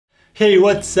Hey,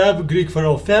 what's up, Greek for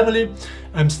All family?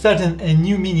 I'm starting a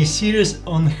new mini-series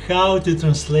on how to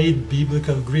translate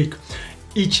Biblical Greek.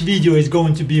 Each video is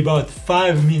going to be about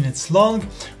 5 minutes long.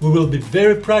 We will be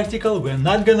very practical. We're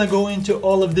not gonna go into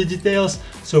all of the details,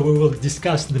 so we will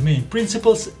discuss the main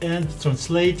principles and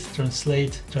translate.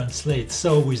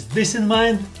 So with this in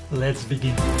mind, let's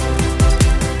begin.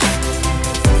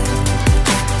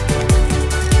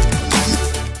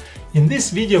 In this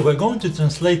video, we're going to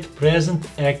translate present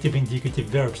active indicative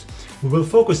verbs. We will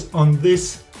focus on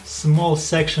this small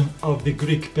section of the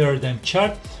Greek paradigm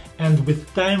chart, and with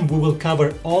time we will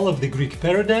cover all of the Greek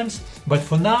paradigms, but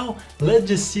for now, let's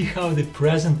just see how the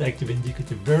present active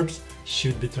indicative verbs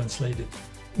should be translated.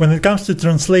 When it comes to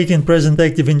translating present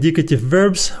active indicative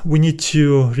verbs, we need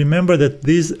to remember that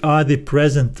these are the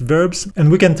present verbs,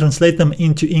 and we can translate them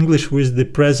into English with the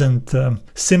present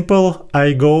simple,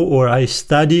 I go or I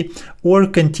study, or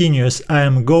continuous, I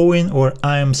am going or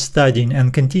I am studying,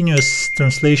 and continuous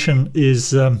translation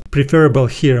is preferable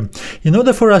here. In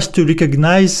order for us to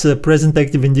recognize present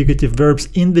active indicative verbs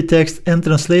in the text and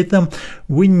translate them,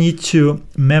 we need to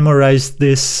memorize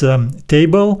this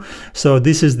table. So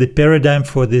this is the paradigm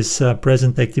for this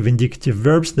present active indicative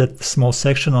verbs, that small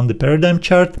section on the paradigm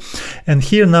chart. And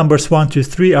here numbers 1, 2,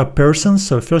 3 are persons,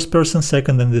 so first person,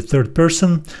 second and the third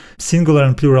person. Singular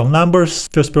and plural numbers.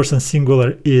 First person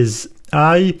singular is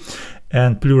I,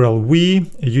 and plural we,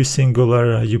 you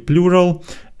singular, you plural,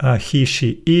 he,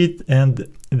 she, it, and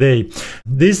they.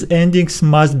 These endings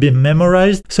must be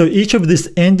memorized. So each of these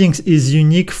endings is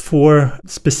unique for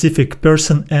specific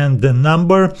person and the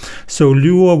number. So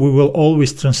luo we will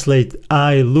always translate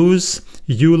I lose,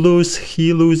 you lose,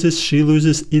 he loses, she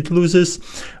loses, it loses,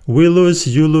 we lose,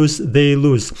 you lose, they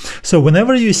lose. So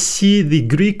whenever you see the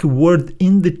Greek word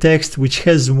in the text which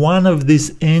has one of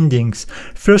these endings,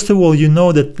 first of all, you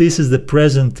know that this is the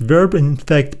present verb, in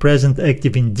fact present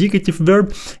active indicative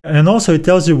verb, and also it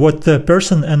tells you what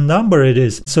person and number it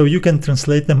is, so you can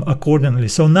translate them accordingly.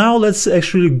 So now let's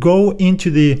actually go into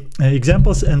the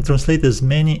examples and translate as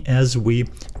many as we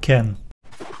can.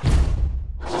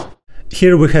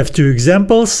 Here we have two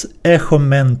examples,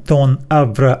 echomen ton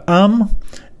Avraam,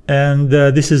 and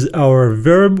this is our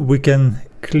verb. We can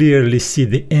clearly see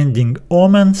the ending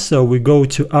omen, so we go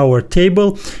to our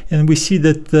table and we see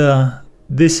that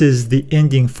this is the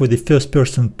ending for the first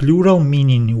person plural,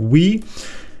 meaning we,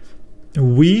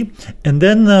 and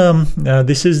then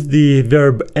this is the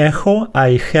verb echo,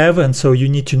 I have, and so you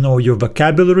need to know your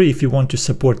vocabulary. If you want to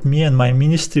support me and my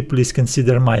ministry, please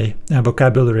consider my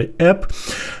vocabulary app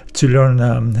to learn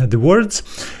the words.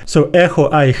 So echo,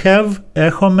 I have,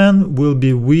 echomen will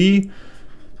be we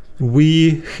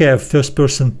have, first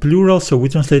person plural, so we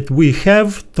translate we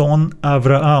have ton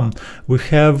Avraam, we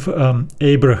have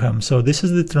Abraham. So this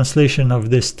is the translation of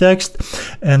this text,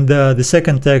 and the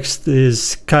second text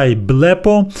is kai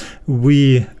blepo.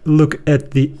 We look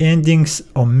at the endings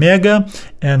omega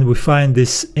and we find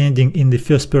this ending in the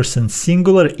first person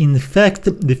singular. In fact,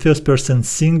 the first person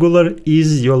singular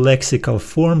is your lexical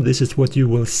form. This is what you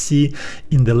will see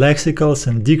in the lexicals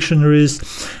and dictionaries,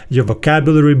 your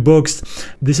vocabulary books.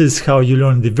 This is how you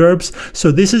learn the verbs.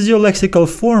 So this is your lexical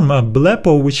form,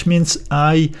 blepo, which means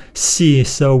I see.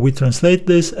 So we translate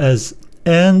this as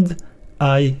and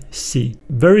I see.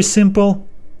 Very simple.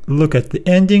 Look at the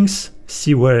endings,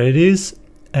 see where it is,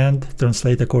 and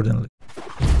translate accordingly.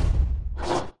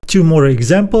 Two more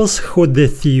examples,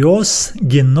 hodetheos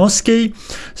genoskei.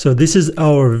 So this is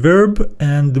our verb,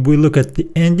 and we look at the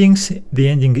endings. The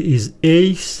ending is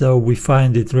a, so we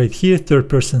find it right here, third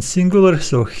person singular,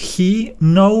 so he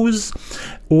knows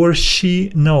or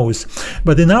she knows.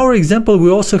 But in our example, we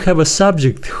also have a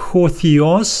subject,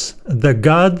 hotheos, the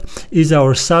God is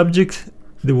our subject.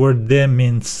 The word there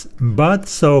means but,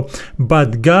 so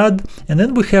but God, and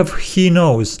then we have he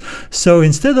knows. So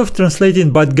instead of translating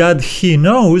but God he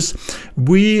knows,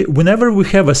 whenever we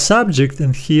have a subject,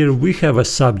 and here we have a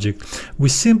subject, we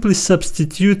simply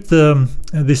substitute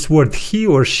this word he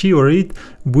or she or it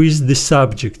with the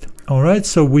subject. Alright,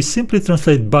 so we simply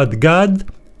translate but God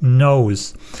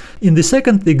knows. In the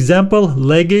second example,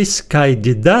 leges kai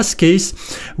didaskes,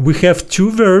 we have two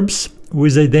verbs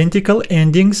with identical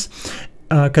endings,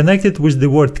 connected with the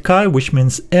word kai, which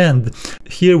means and.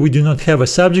 Here we do not have a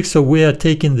subject, so we are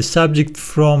taking the subject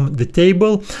from the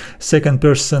table, second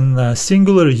person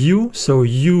singular, you, so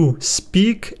you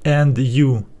speak and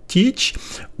you teach,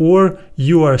 or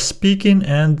you are speaking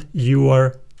and you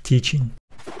are teaching.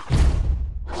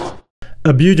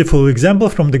 A beautiful example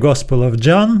from the Gospel of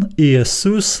John,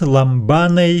 Iesus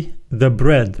lambanei, the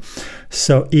bread.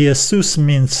 So Iesus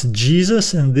means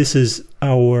Jesus, and this is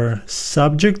our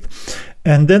subject.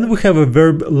 And then we have a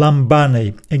verb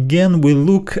lambane. Again, we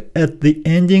look at the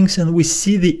endings and we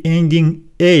see the ending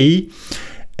a,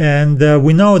 and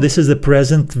we know this is a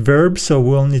present verb, so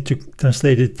we'll need to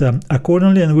translate it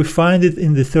accordingly, and we find it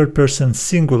in the third person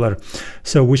singular,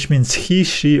 so which means he,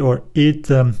 she, or it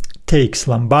takes.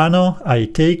 Lambano, I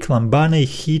take. Lambane,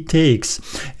 he takes.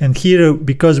 And here,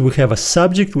 because we have a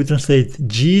subject, we translate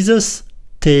Jesus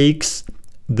takes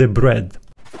the bread.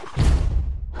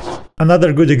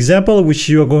 Another good example, which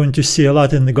you are going to see a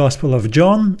lot in the Gospel of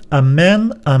John: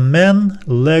 amen, amen,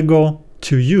 lego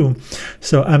to you.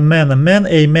 So amen, amen,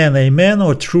 amen, amen,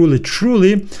 or truly,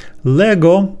 truly,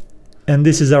 lego. And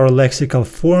this is our lexical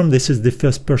form. This is the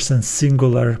first person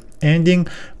singular ending,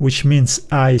 which means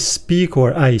I speak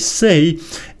or I say.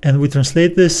 And we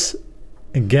translate this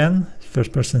again,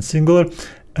 first person singular,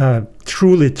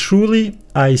 truly, truly,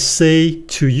 I say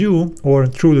to you, or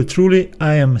truly, truly,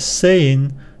 I am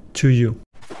saying to you.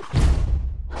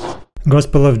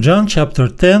 Gospel of John, chapter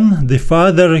 10. The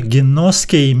Father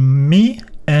ginoske me,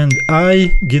 and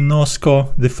I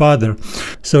ginosko the Father.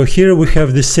 So here we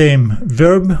have the same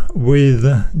verb with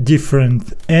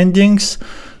different endings.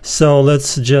 So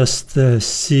let's just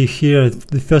see here.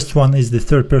 The first one is the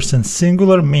third person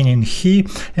singular, meaning he,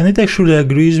 and it actually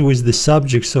agrees with the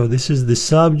subject. So this is the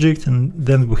subject, and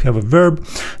then we have a verb.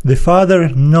 The Father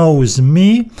knows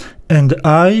me, and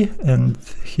I, and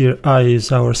here I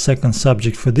is our second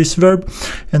subject for this verb,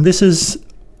 and this is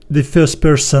the first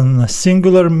person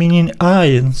singular, meaning I,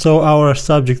 and so our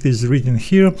subject is written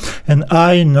here, and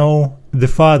I know the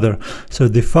Father. So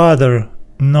the Father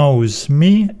knows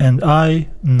me, and I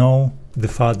know the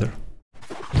Father.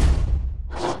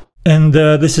 And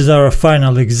this is our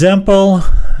final example: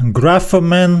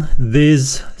 graphomen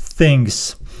these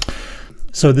things.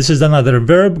 So this is another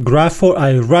verb, grapho,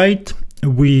 I write.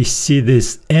 We see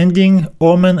this ending,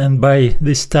 omen, and by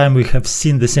this time we have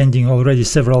seen this ending already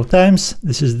several times.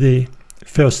 This is the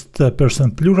first person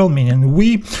plural, meaning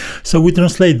we. So we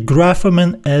translate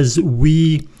graphomen as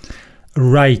we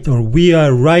write, or we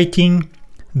are writing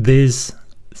these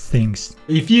things.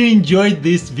 If you enjoyed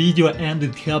this video and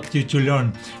it helped you to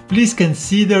learn, please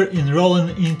consider enrolling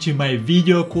into my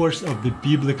video course of the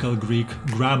Biblical Greek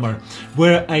Grammar,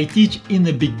 where I teach in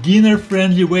a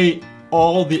beginner-friendly way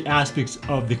all the aspects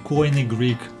of the Koine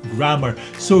Greek grammar,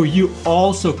 so you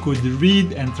also could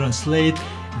read and translate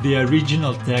the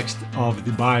original text of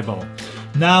the Bible.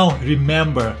 Now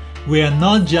remember, we are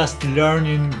not just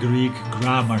learning Greek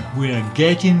grammar, we are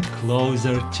getting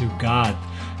closer to God.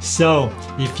 So,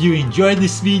 if you enjoyed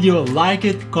this video, like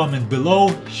it, comment below,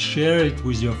 share it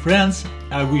with your friends.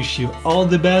 I wish you all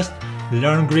the best,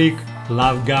 learn Greek,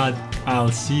 love God.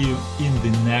 I'll see you in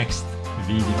the next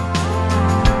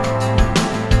video.